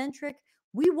customer centric,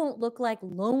 we won't look like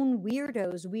lone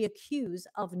weirdos we accuse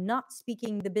of not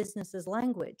speaking the business's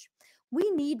language. We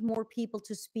need more people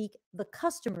to speak the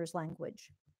customer's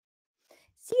language.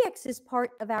 CX is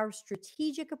part of our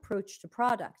strategic approach to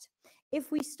product. If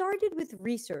we started with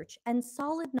research and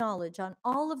solid knowledge on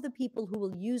all of the people who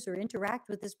will use or interact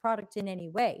with this product in any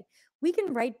way, we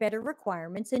can write better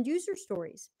requirements and user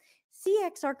stories.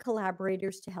 CX are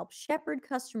collaborators to help shepherd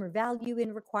customer value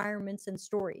in requirements and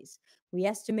stories. We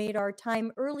estimate our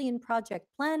time early in project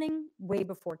planning, way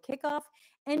before kickoff,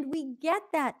 and we get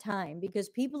that time because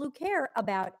people who care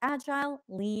about agile,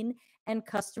 lean, and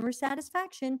customer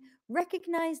satisfaction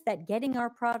recognize that getting our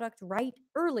product right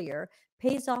earlier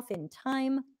pays off in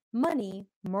time, money,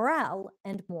 morale,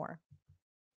 and more.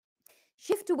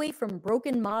 Shift away from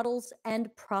broken models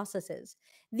and processes.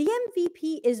 The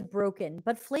MVP is broken,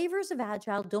 but flavors of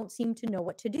Agile don't seem to know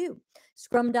what to do.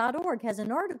 Scrum.org has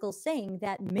an article saying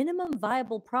that minimum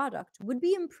viable product would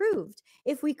be improved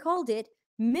if we called it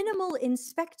minimal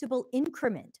inspectable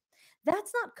increment.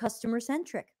 That's not customer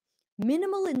centric.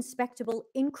 Minimal inspectable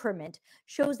increment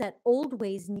shows that old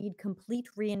ways need complete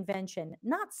reinvention,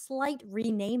 not slight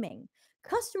renaming.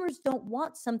 Customers don't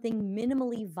want something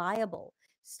minimally viable.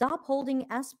 Stop holding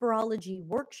aspirology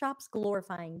workshops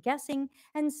glorifying guessing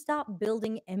and stop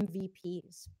building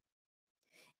MVPs.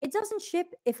 It doesn't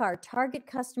ship if our target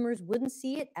customers wouldn't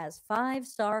see it as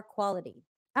 5-star quality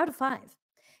out of 5.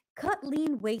 Cut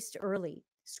lean waste early.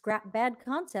 Scrap bad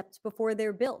concepts before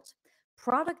they're built.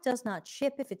 Product does not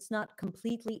ship if it's not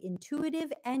completely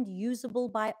intuitive and usable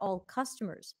by all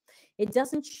customers. It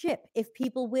doesn't ship if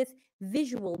people with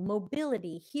visual,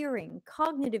 mobility, hearing,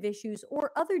 cognitive issues,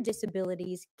 or other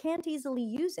disabilities can't easily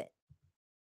use it.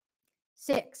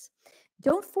 6.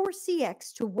 Don't force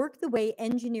CX to work the way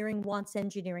engineering wants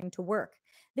engineering to work.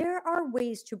 There are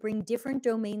ways to bring different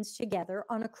domains together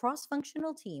on a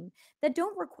cross-functional team that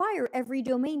don't require every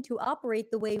domain to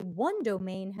operate the way one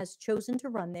domain has chosen to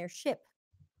run their ship.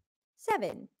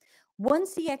 7. One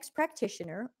CX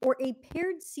practitioner or a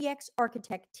paired CX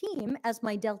architect team, as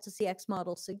my Delta CX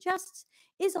model suggests,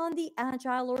 is on the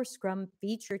Agile or Scrum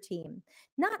feature team,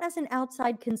 not as an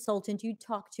outside consultant you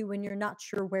talk to when you're not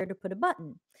sure where to put a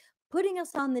button. Putting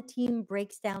us on the team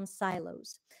breaks down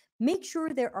silos. Make sure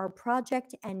there are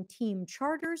project and team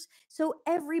charters so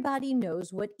everybody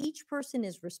knows what each person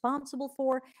is responsible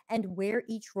for and where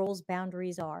each role's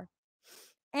boundaries are.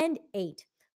 And 8.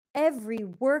 Every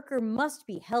worker must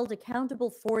be held accountable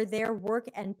for their work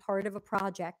and part of a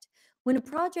project. When a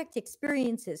project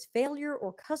experiences failure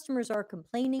or customers are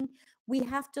complaining, we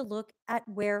have to look at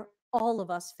where all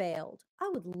of us failed. I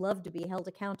would love to be held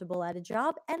accountable at a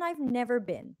job, and I've never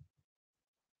been.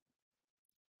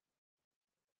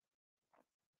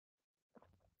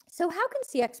 So how can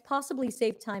CX possibly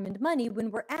save time and money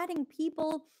when we're adding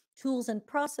people, tools, and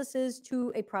processes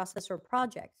to a process or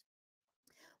project?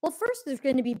 Well, first, there's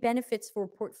going to be benefits for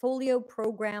portfolio,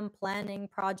 program, planning,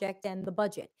 project, and the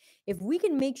budget. If we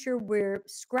can make sure we're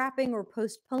scrapping or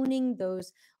postponing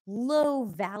those low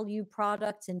value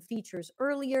products and features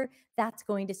earlier, that's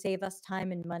going to save us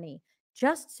time and money.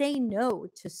 Just say no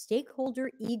to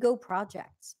stakeholder ego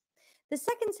projects. The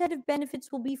second set of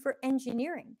benefits will be for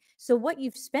engineering. So, what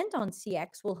you've spent on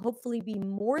CX will hopefully be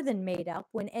more than made up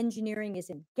when engineering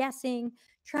isn't guessing,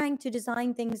 trying to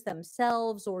design things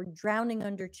themselves, or drowning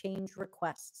under change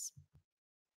requests.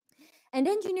 And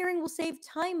engineering will save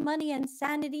time, money, and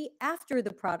sanity after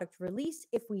the product release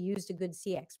if we used a good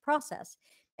CX process.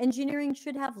 Engineering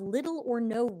should have little or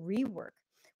no rework.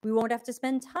 We won't have to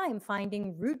spend time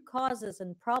finding root causes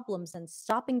and problems and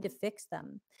stopping to fix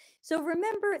them. So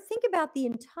remember, think about the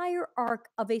entire arc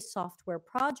of a software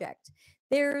project.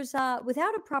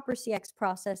 Without a proper CX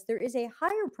process, there is a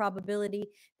higher probability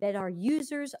that our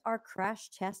users are crash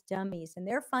test dummies and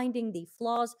they're finding the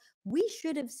flaws we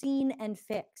should have seen and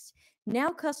fixed.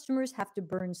 Now customers have to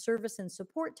burn service and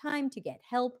support time to get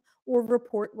help or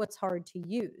report what's hard to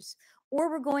use. Or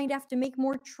we're going to have to make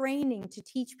more training to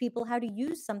teach people how to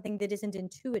use something that isn't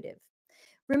intuitive.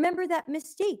 Remember that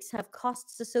mistakes have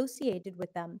costs associated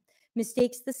with them.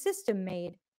 Mistakes the system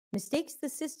made, mistakes the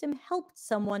system helped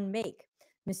someone make,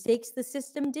 mistakes the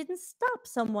system didn't stop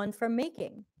someone from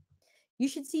making. You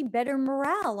should see better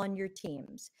morale on your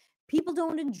teams. People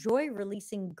don't enjoy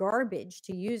releasing garbage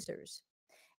to users.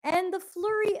 And the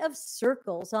flurry of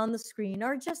circles on the screen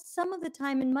are just some of the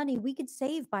time and money we could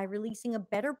save by releasing a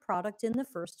better product in the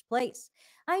first place.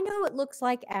 I know it looks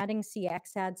like adding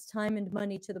CX adds time and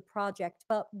money to the project,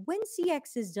 but when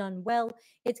CX is done well,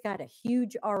 it's got a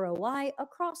huge ROI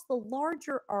across the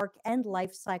larger arc and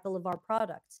life cycle of our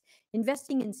products.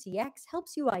 Investing in CX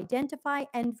helps you identify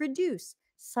and reduce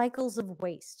cycles of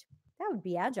waste. That would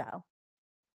be agile.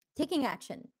 Taking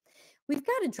action. We've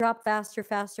got to drop faster,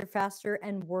 faster, faster,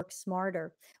 and work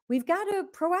smarter. We've got to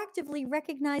proactively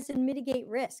recognize and mitigate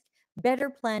risk, better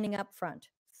planning up front,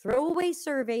 throw away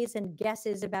surveys and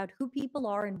guesses about who people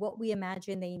are and what we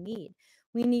imagine they need.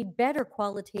 We need better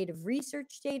qualitative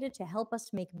research data to help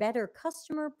us make better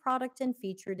customer, product, and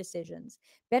feature decisions,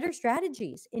 better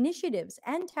strategies, initiatives,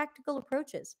 and tactical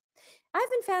approaches. I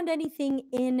haven't found anything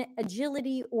in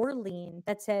agility or lean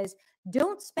that says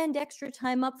don't spend extra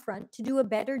time up front to do a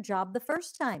better job the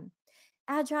first time.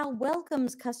 Agile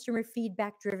welcomes customer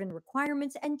feedback driven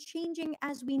requirements and changing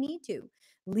as we need to.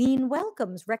 Lean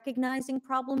welcomes recognizing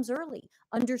problems early,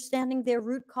 understanding their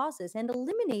root causes, and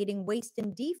eliminating waste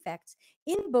and defects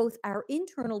in both our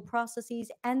internal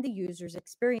processes and the user's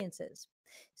experiences.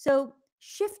 So,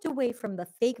 shift away from the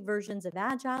fake versions of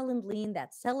Agile and Lean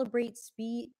that celebrate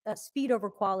speed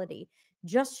over quality,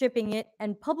 just shipping it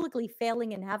and publicly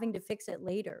failing and having to fix it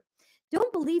later.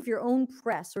 Don't believe your own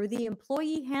press or the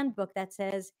employee handbook that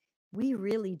says, we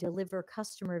really deliver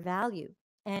customer value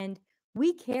and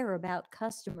we care about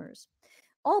customers.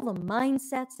 All the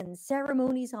mindsets and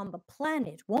ceremonies on the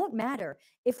planet won't matter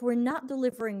if we're not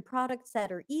delivering products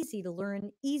that are easy to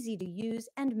learn, easy to use,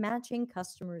 and matching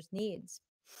customers' needs.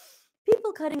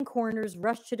 People cutting corners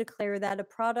rush to declare that a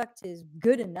product is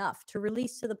good enough to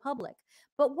release to the public.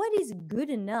 But what is good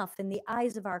enough in the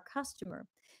eyes of our customer?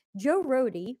 Joe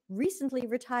Rohde, recently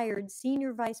retired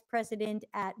senior vice president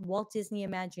at Walt Disney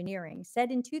Imagineering,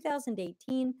 said in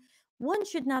 2018, one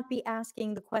should not be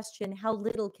asking the question, how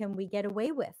little can we get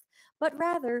away with? But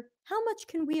rather, how much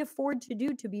can we afford to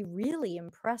do to be really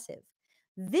impressive?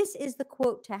 This is the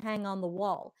quote to hang on the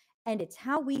wall, and it's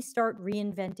how we start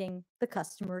reinventing the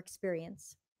customer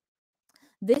experience.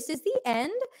 This is the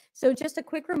end. So just a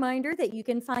quick reminder that you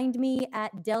can find me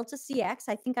at Delta CX.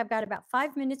 I think I've got about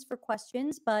 5 minutes for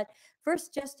questions, but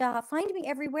first just find me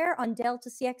everywhere on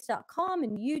deltacx.com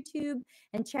and YouTube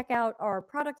and check out our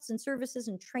products and services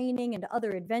and training and other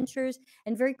adventures.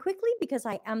 And very quickly, because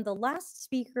I am the last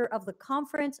speaker of the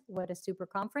conference, what a super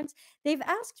conference, they've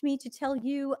asked me to tell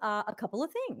you a couple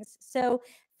of things. So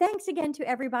thanks again to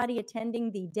everybody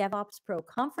attending the DevOps Pro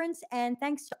conference, and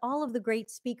thanks to all of the great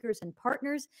speakers and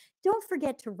partners. Don't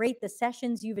forget to rate the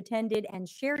sessions you've attended and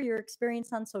share your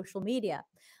experience on social media.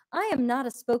 I am not a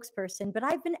spokesperson, but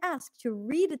I've been asked to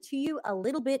read to you a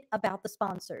little bit about the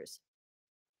sponsors.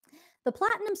 The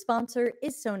platinum sponsor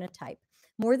is Sonatype.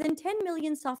 More than 10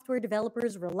 million software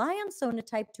developers rely on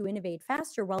Sonatype to innovate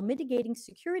faster while mitigating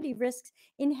security risks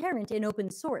inherent in open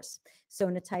source.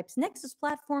 Sonatype's Nexus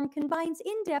platform combines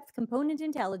in-depth component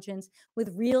intelligence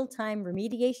with real-time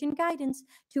remediation guidance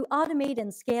to automate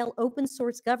and scale open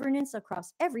source governance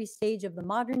across every stage of the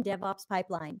modern DevOps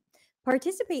pipeline.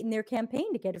 Participate in their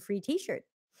campaign to get a free t-shirt.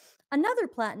 Another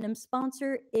platinum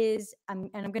sponsor is, and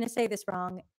I'm going to say this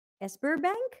wrong,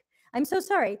 Esberbank? I'm so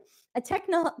sorry. A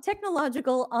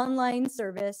technological online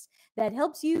service that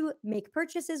helps you make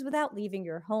purchases without leaving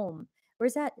your home. Or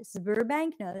is that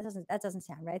Burbank? No, that doesn't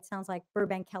sound right. It sounds like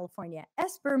Burbank, California.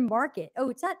 Esper Market. Oh,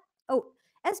 it's not. Oh,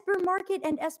 Esper Market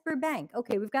and Esper Bank.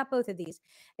 Okay, we've got both of these.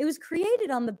 It was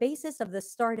created on the basis of the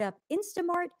startup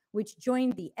Instamart, which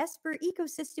joined the Esper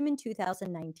ecosystem in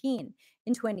 2019.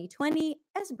 In 2020,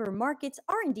 Esper Market's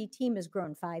R&D team has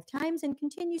grown 5 times and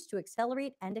continues to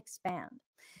accelerate and expand.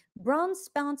 Bronze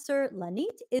sponsor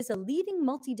Levitt is a leading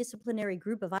multidisciplinary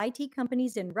group of IT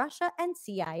companies in Russia and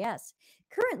CIS.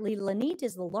 Currently, Levitt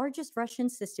is the largest Russian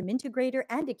system integrator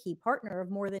and a key partner of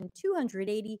more than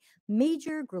 280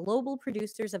 major global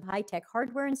producers of high-tech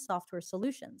hardware and software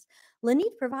solutions.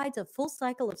 Levitt provides a full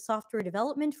cycle of software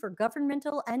development for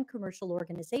governmental and commercial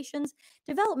organizations,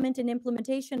 development and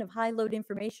implementation of high-load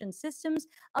information systems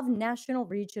of national,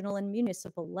 regional, and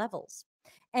municipal levels.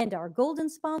 And our golden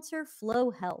sponsor, Flow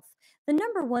Health, the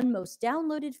 #1 most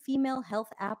downloaded female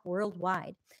health app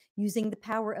worldwide. Using the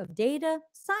power of data,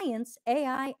 science,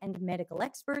 AI, and medical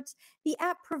experts, the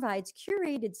app provides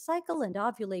curated cycle and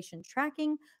ovulation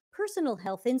tracking, personal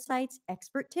health insights,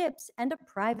 expert tips, and a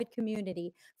private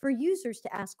community for users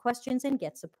to ask questions and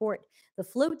get support. The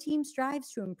Flow team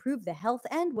strives to improve the health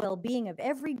and well-being of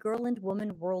every girl and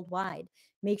woman worldwide.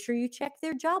 Make sure you check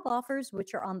their job offers,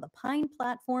 which are on the Pine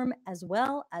platform as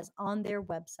well as on their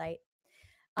website.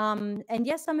 And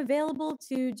yes, I'm available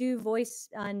to do voice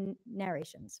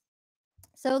narrations.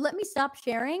 So let me stop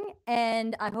sharing,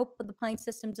 and I hope the Pine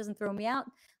system doesn't throw me out.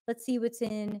 Let's see what's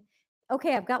in.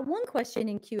 Okay, I've got one question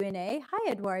in Q&A.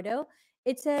 Hi, Eduardo.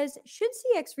 It says, should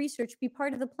CX research be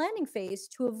part of the planning phase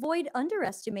to avoid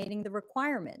underestimating the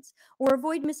requirements or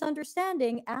avoid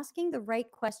misunderstanding, asking the right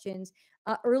questions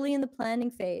early in the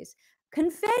planning phase?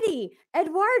 Confetti,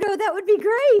 Eduardo, that would be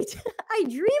great. I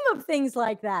dream of things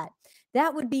like that.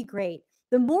 That would be great.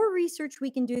 The more research we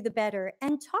can do, the better.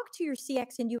 And talk to your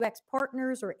CX and UX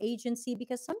partners or agency,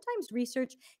 because sometimes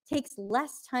research takes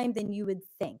less time than you would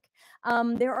think.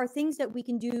 There are things that we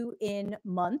can do in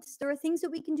months. There are things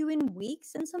that we can do in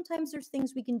weeks. And sometimes there's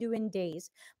things we can do in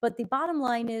days. But the bottom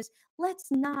line is, let's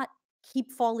not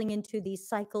keep falling into these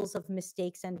cycles of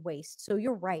mistakes and waste. So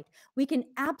you're right. We can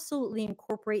absolutely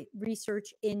incorporate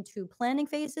research into planning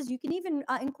phases. You can even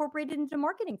incorporate it into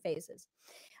marketing phases.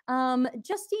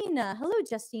 Justina, hello,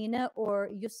 Justina or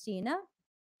Justina,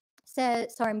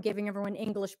 says, sorry, I'm giving everyone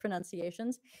English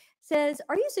pronunciations, says,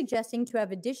 are you suggesting to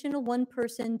have additional one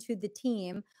person to the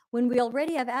team when we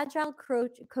already have agile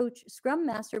coach, scrum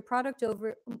master, product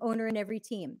owner in every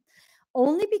team?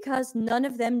 Only because none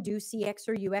of them do CX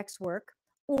or UX work,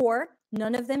 or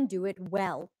none of them do it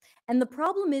well. And the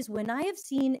problem is, when I have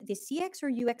seen the CX or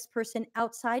UX person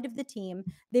outside of the team,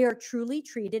 they are truly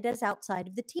treated as outside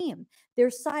of the team. They're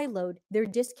siloed, they're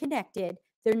disconnected,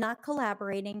 they're not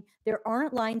collaborating, there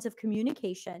aren't lines of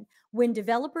communication. When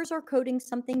developers are coding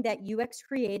something that UX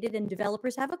created and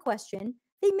developers have a question,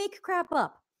 they make crap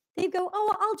up. They go,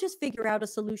 oh, I'll just figure out a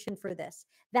solution for this.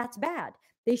 That's bad.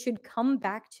 They should come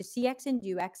back to CX and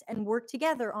UX and work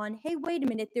together on, hey, wait a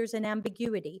minute, there's an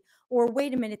ambiguity, or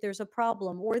wait a minute, there's a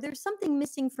problem, or there's something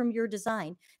missing from your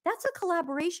design. That's a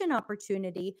collaboration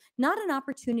opportunity, not an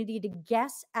opportunity to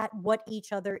guess at what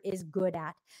each other is good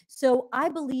at. So I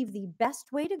believe the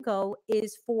best way to go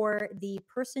is for the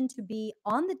person to be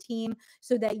on the team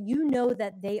so that you know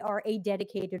that they are a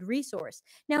dedicated resource.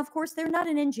 Now, of course, they're not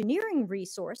an engineering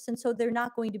resource, and so they're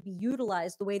not going to be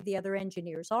utilized the way the other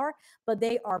engineers are, but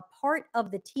they are part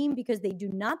of the team because they do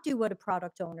not do what a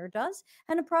product owner does,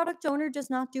 and a product owner does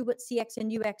not do what CX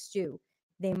and UX do.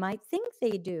 They might think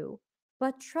they do,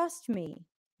 but trust me,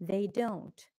 they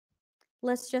don't.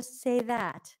 Let's just say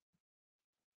that.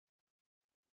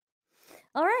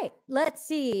 All right, let's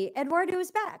see. Eduardo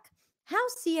is back. How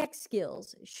CX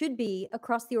skills should be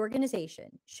across the organization.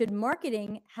 Should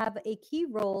marketing have a key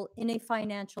role in a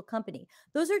financial company?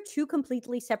 Those are two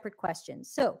completely separate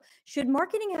questions. So, should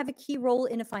marketing have a key role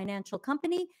in a financial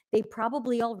company? They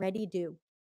probably already do.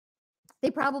 They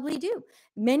probably do.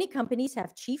 Many companies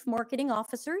have chief marketing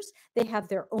officers. They have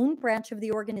their own branch of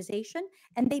the organization,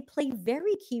 and they play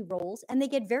very key roles, and they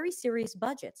get very serious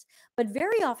budgets. But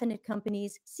very often at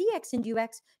companies, CX and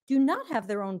UX do not have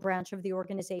their own branch of the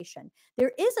organization.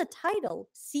 There is a title,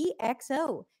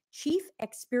 CXO, Chief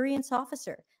Experience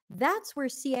Officer. That's where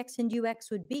CX and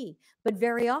UX would be, but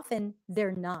very often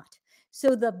they're not.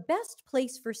 So the best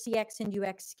place for CX and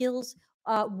UX skills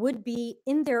would be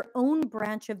in their own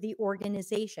branch of the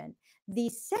organization. The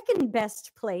second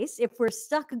best place, if we're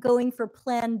stuck going for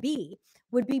plan B,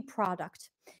 would be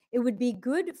product. It would be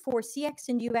good for CX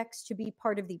and UX to be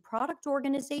part of the product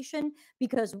organization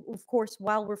because, of course,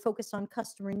 while we're focused on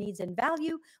customer needs and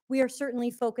value, we are certainly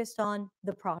focused on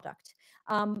the product.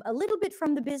 A little bit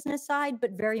from the business side,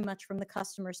 but very much from the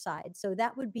customer side. So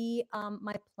that would be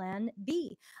my plan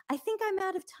B. I think I'm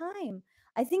out of time.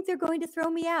 I think they're going to throw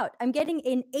me out. I'm getting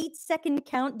an 8-second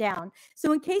countdown.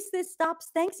 So in case this stops,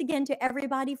 thanks again to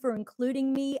everybody for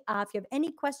including me. If you have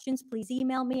any questions, please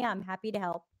email me. I'm happy to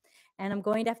help. And I'm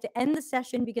going to have to end the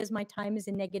session because my time is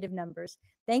in negative numbers.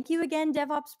 Thank you again,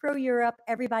 DevOps Pro Europe.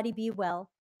 Everybody be well.